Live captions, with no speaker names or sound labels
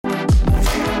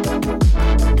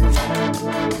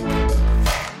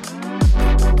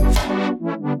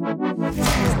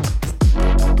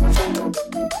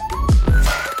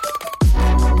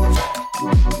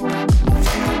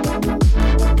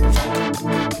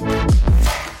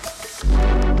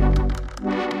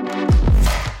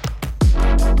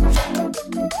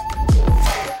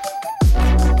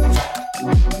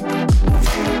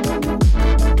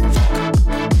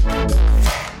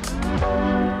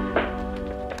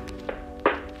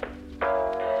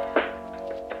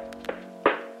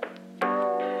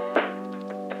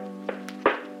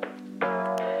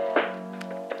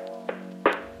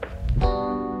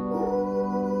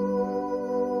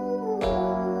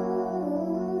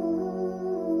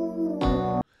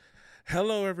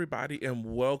Hello, everybody, and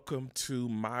welcome to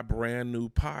my brand new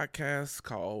podcast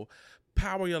called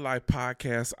Power Your Life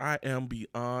Podcast. I am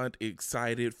beyond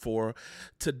excited for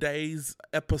today's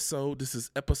episode. This is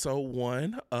episode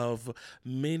 1 of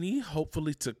many,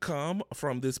 hopefully to come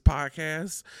from this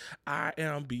podcast. I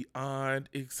am beyond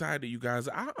excited, you guys.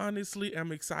 I honestly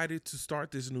am excited to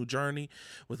start this new journey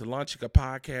with launching a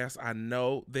podcast. I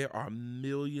know there are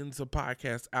millions of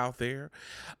podcasts out there,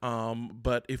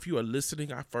 but if you are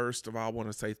listening, I first of all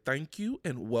want to say thank you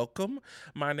and welcome.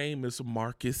 My name is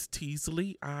Marcus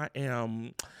Teasley. I am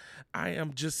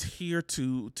just here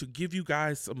to give you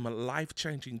guys some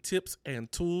life-changing tips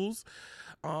and tools.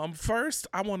 First,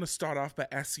 I want to start off by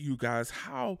asking you guys,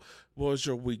 how was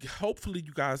your week? Hopefully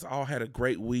you guys all had a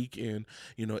great week and,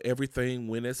 everything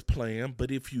went as planned. But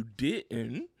if you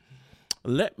didn't,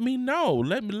 let me know.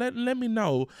 Let me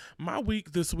know. My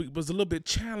week this week was a little bit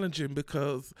challenging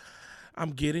because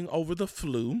I'm getting over the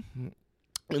flu.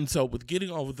 And so with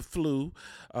getting over the flu,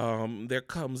 there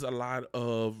comes a lot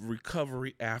of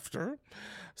recovery after.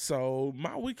 So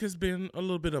my week has been a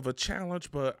little bit of a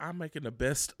challenge, but I'm making the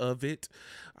best of it.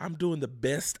 I'm doing the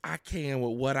best I can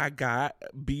with what I got.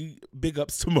 Big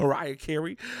ups to Mariah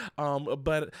Carey.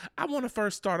 But I want to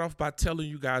first start off by telling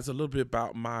you guys a little bit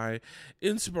about my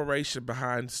inspiration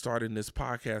behind starting this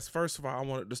podcast. First of all, I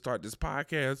wanted to start this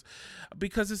podcast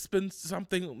because it's been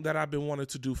something that I've been wanting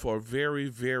to do for a very,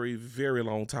 very, very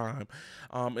long time,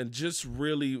 and just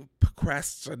really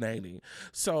procrastinating.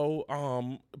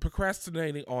 So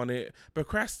procrastinating on it.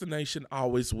 Procrastination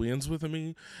always wins with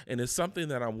me, and it's something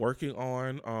that I'm working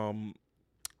on.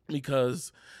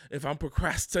 Because if I'm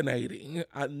procrastinating,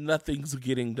 nothing's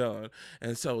getting done.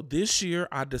 And so this year,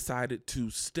 I decided to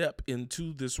step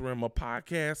into this realm of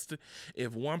podcast.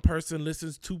 If one person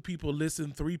listens, 2 people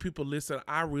listen, 3 people listen,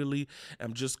 I really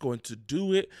am just going to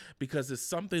do it because it's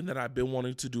something that I've been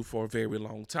wanting to do for a very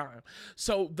long time.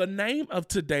 So the name of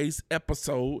today's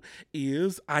episode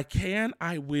is I Can,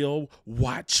 I Will,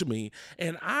 Watch Me.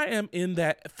 And I am in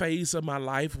that phase of my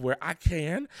life where I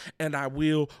can and I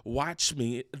will watch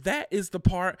me. That is the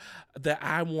part that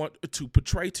I want to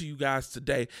portray to you guys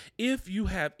today. If you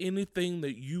have anything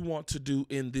that you want to do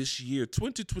in this year,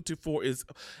 2024 is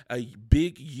a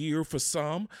big year for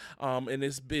some, and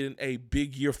it's been a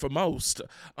big year for most.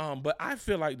 But I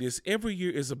feel like this, every year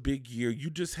is a big year.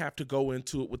 You just have to go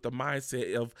into it with the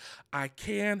mindset of I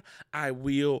can, I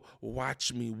will,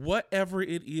 watch me. Whatever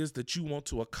it is that you want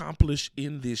to accomplish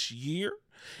in this year,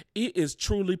 it is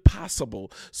truly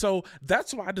possible. So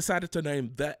that's why I decided to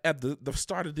name that at the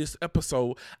start of this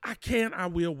episode, I Can, I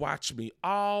Will, Watch Me.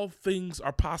 All things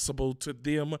are possible to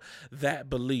them that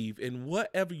believe. And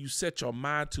whatever you set your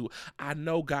mind to, I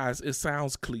know, guys, it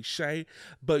sounds cliche,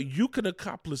 but you can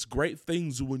accomplish great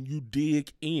things when you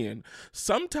dig in.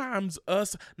 Sometimes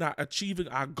us not achieving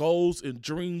our goals and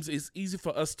dreams, it's easy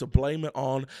for us to blame it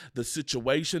on the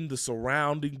situation, the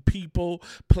surrounding people,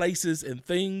 places, and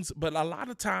things. But a lot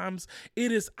of times it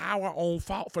is our own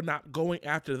fault for not going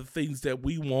after the things that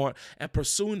we want and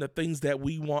pursuing the things that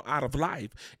we want out of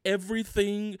life. Every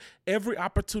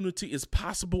opportunity is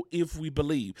possible if we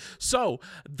believe. So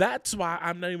that's why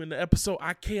I'm naming the episode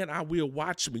I Can, I Will,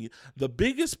 Watch Me. The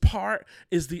biggest part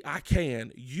is the I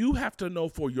can. You have to know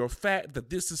for your fact that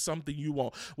this is something you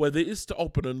want, whether it's to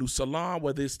open a new salon,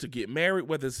 whether it's to get married,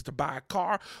 whether it's to buy a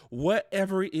car,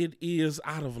 whatever it is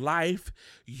out of life,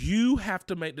 you have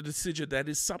to make the decision that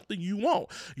is something you want.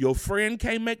 Your friend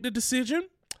can't make the decision.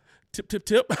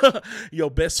 Tip.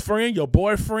 Your best friend, your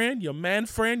boyfriend, your man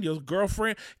friend, your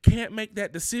girlfriend can't make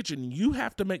that decision. You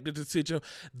have to make the decision.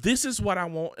 This is what I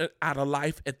want out of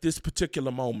life at this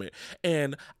particular moment.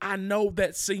 And I know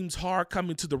that seems hard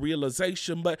coming to the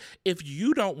realization, but if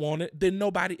you don't want it, then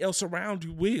nobody else around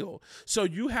you will. So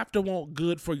you have to want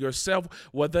good for yourself,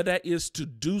 whether that is to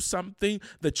do something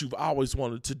that you've always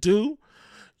wanted to do.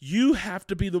 You have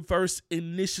to be the first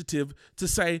initiative to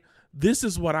say, this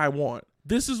is what I want.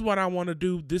 This is what I want to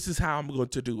do. This is how I'm going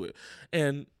to do it.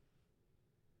 And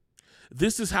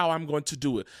this is how I'm going to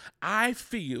do it. I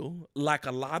feel like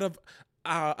a lot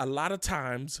of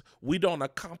times we don't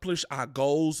accomplish our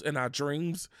goals and our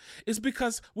dreams. It's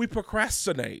because we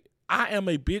procrastinate. I am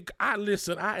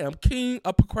king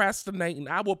of procrastinating.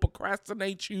 I will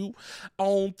procrastinate you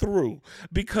on through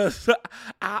because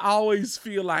I always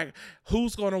feel like,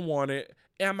 who's going to want it?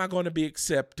 Am I going to be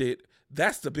accepted?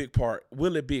 That's the big part.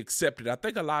 Will it be accepted? I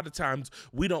think a lot of times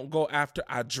we don't go after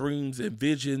our dreams and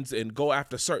visions and go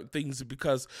after certain things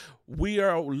because we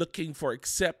are looking for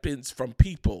acceptance from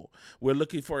people. We're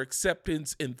looking for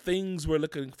acceptance in things. We're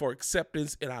looking for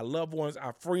acceptance in our loved ones,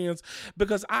 our friends,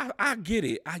 because I get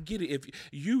it. I get it. If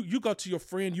you go to your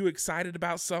friend, you're excited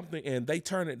about something and they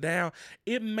turn it down,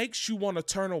 it makes you want to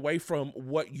turn away from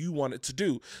what you wanted to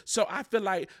do. So I feel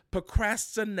like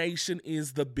procrastination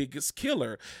is the biggest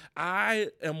killer. I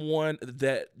am one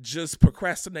that just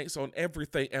procrastinates on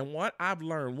everything. And what I've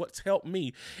learned, what's helped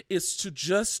me, is to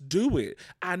just do it.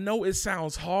 I know it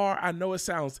sounds hard. I know it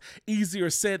sounds easier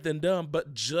said than done,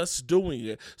 but just doing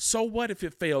it. So what if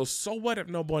it fails? So what if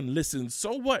no one listens?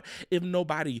 So what if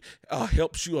nobody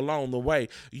helps you along the way?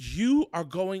 You are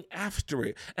going after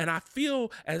it. And I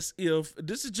feel as if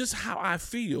this is just how I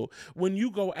feel. When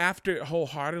you go after it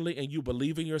wholeheartedly and you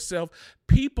believe in yourself,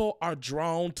 people are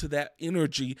drawn to that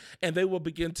energy and they will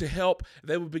begin to help.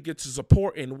 They will begin to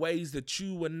support in ways that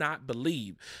you would not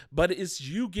believe. But it's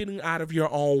you getting out of your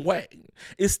own way.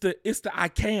 It's the I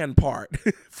can part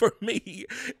for me.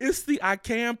 It's the I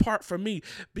can part for me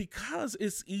because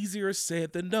it's easier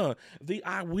said than done. The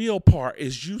I will part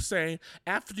is you saying,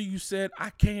 after you said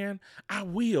I can, I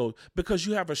will, because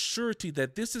you have a surety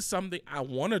that this is something I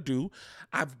want to do.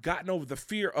 I've gotten over the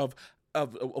fear of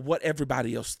what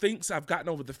everybody else thinks. I've gotten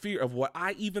over the fear of what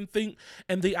I even think.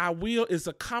 And the I will is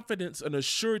a confidence and a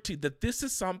surety that this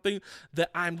is something that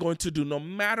I'm going to do no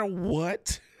matter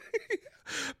what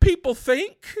people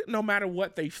think, no matter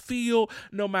what they feel,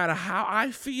 no matter how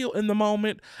I feel in the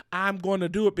moment. I'm going to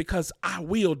do it because I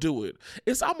will do it.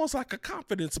 It's almost like a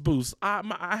confidence boost.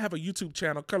 I have a YouTube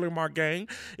channel, Color Mar Gang.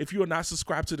 If you are not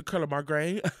subscribed to the Color Mar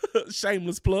Gang,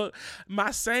 shameless plug.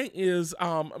 My saying is,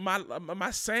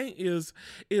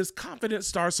 is confidence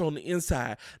starts on the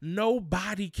inside.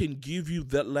 Nobody can give you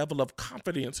that level of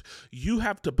confidence. You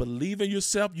have to believe in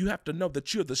yourself. You have to know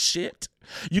that you're the shit.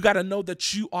 You got to know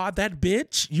that you are that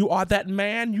bitch. You are that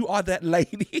man. You are that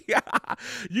lady.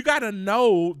 You got to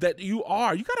know that you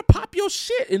are. You got to pop your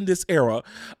shit in this era.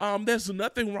 There's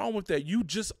nothing wrong with that. You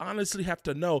just honestly have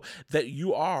to know that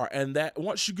you are. And that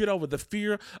once you get over the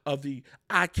fear of the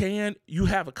I can, you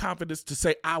have a confidence to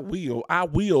say, I will. I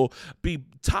will be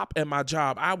top at my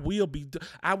job. I will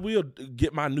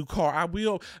get my new car. I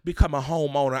will become a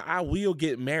homeowner. I will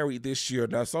get married this year.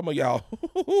 Now, some of y'all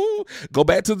go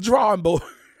back to the drawing board.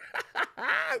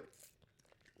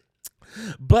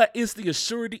 But it's the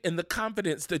assurity and the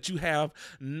confidence that you have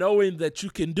knowing that you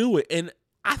can do it. And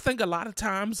I think a lot of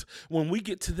times when we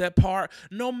get to that part,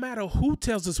 no matter who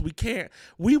tells us we can't,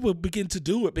 we will begin to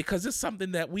do it because it's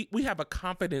something that we have a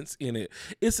confidence in it.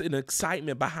 It's an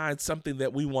excitement behind something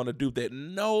that we want to do that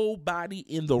nobody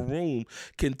in the room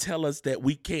can tell us that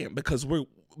we can't because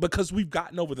we've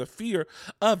gotten over the fear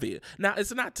of it. Now,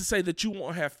 it's not to say that you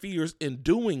won't have fears in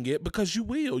doing it, because you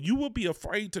will. You will be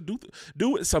afraid to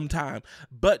do it sometime,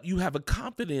 but you have a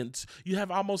confidence. You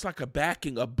have almost like a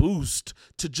backing, a boost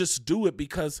to just do it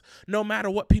because no matter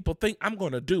what people think, I'm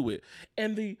going to do it.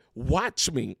 And the watch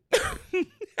me,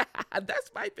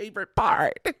 that's my favorite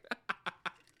part.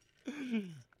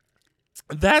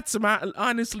 That's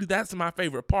my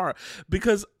favorite part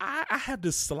because I have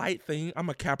this slight thing. I'm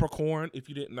a Capricorn, if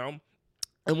you didn't know.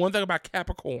 And one thing about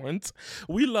Capricorns,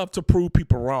 we love to prove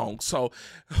people wrong. So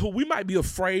we might be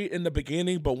afraid in the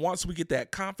beginning, but once we get that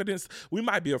confidence, we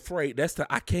might be afraid. That's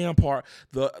the I can part.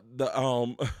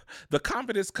 The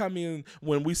confidence come in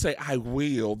when we say I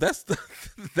will. That's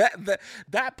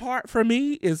that part for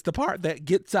me is the part that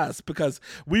gets us because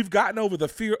we've gotten over the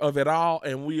fear of it all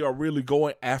and we are really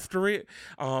going after it.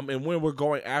 And when we're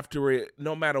going after it,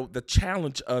 no matter the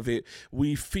challenge of it,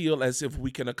 we feel as if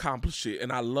we can accomplish it.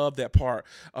 And I love that part.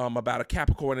 About a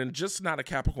Capricorn, and just not a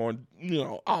Capricorn,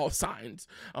 all signs.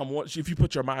 If you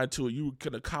put your mind to it, you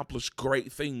can accomplish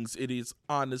great things. It is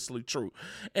honestly true.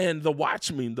 And the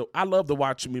watch me, I love the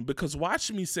watch me because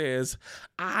watch me says,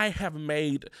 I have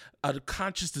made a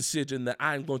conscious decision that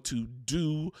I'm going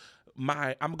to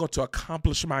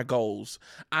accomplish my goals.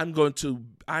 I'm going to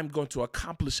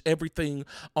accomplish everything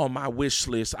on my wish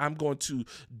list. I'm going to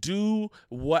do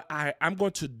what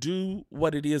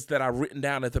it is that I've written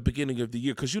down at the beginning of the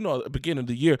year. Because at the beginning of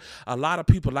the year, a lot of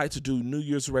people like to do New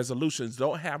Year's resolutions.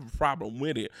 Don't have a problem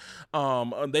with it.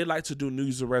 They like to do New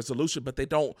Year's resolution, but they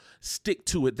don't stick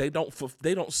to it. They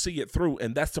don't see it through,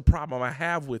 and that's the problem I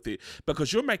have with it.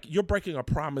 Because you're breaking a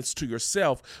promise to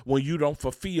yourself when you don't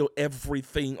fulfill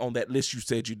everything on that that list you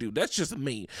said you do. That's just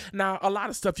me. Now, a lot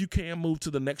of stuff you can move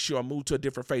to the next year or move to a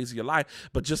different phase of your life,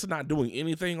 but just not doing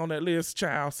anything on that list,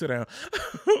 child, sit down.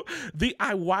 The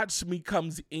I watch me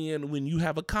comes in when you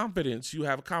have a confidence. You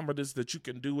have a confidence that you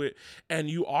can do it, and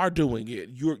you are doing it.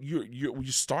 You're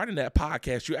starting that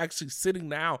podcast. You're actually sitting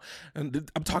now, and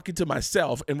I'm talking to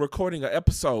myself and recording an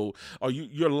episode, or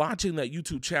you're launching that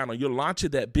YouTube channel. You're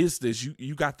launching that business.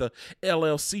 You got the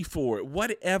LLC for it.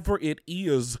 Whatever it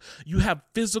is, you have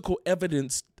physical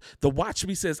evidence. The Watch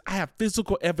Me says, I have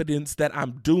physical evidence that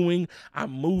I'm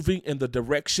moving in the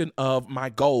direction of my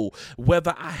goal.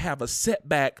 Whether I have a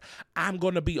setback, I'm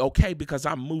going to be okay because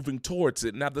I'm moving towards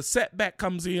it. Now, the setback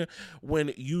comes in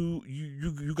when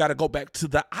you got to go back to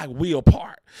the I will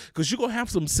part, because you're going to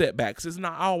have some setbacks. It's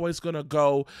not always going to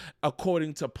go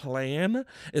according to plan.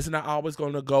 It's not always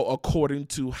going to go according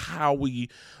to how we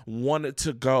want it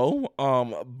to go.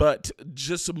 But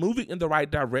just moving in the right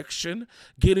direction,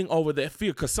 getting over that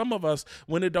fear. Because some of us,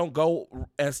 when it don't go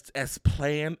as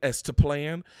planned,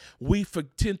 we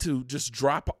tend to just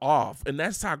drop off. And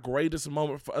that's our greatest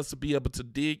moment for us to be able to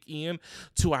dig in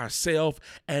to ourselves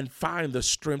and find the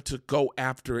strength to go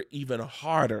after it even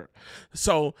harder.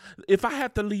 So if I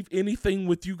have to leave anything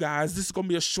with you guys, this is going to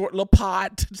be a short little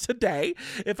pod today.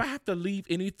 If I have to leave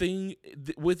anything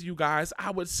with you guys,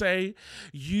 I would say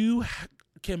you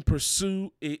can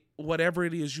pursue it, whatever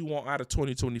it is you want out of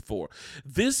 2024.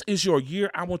 This is your year.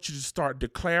 I want you to start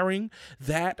declaring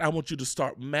that. I want you to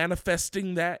start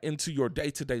manifesting that into your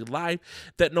day-to-day life,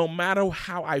 that no matter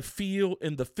how I feel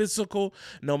in the physical,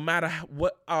 no matter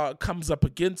what comes up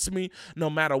against me, no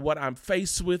matter what I'm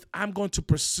faced with, I'm going to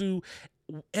pursue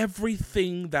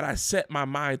everything that I set my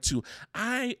mind to.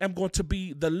 I am going to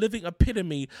be the living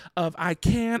epitome of I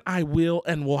can, I will,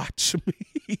 and watch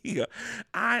me.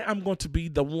 I am going to be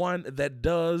the one that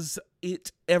does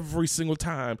it every single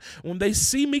time. When they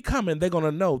see me coming, they're going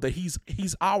to know that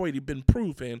he's already been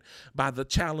proven by the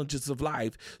challenges of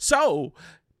life. So,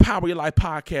 Power Your Life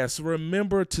Podcast,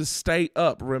 remember to stay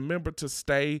up. Remember to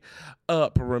stay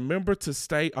up. Remember to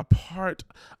stay a part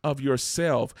of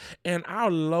yourself. And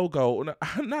our logo,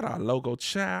 not our logo,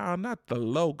 child, not the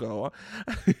logo.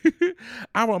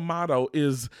 Our motto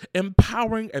is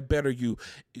empowering a better you.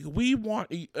 We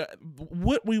want,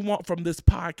 what we want from this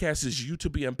podcast is you to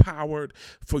be empowered,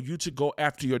 for you to go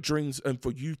after your dreams, and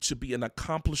for you to be an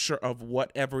accomplisher of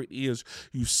whatever it is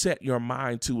you set your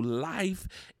mind to. Life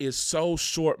is so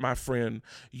short, my friend.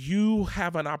 You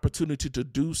have an opportunity to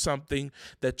do something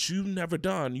that you've never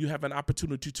done. You have an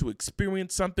opportunity to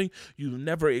experience something you've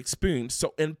never experienced.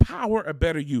 So empower a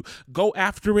better you. Go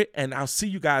after it, and I'll see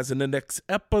you guys in the next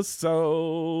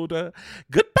episode.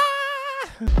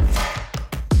 Goodbye.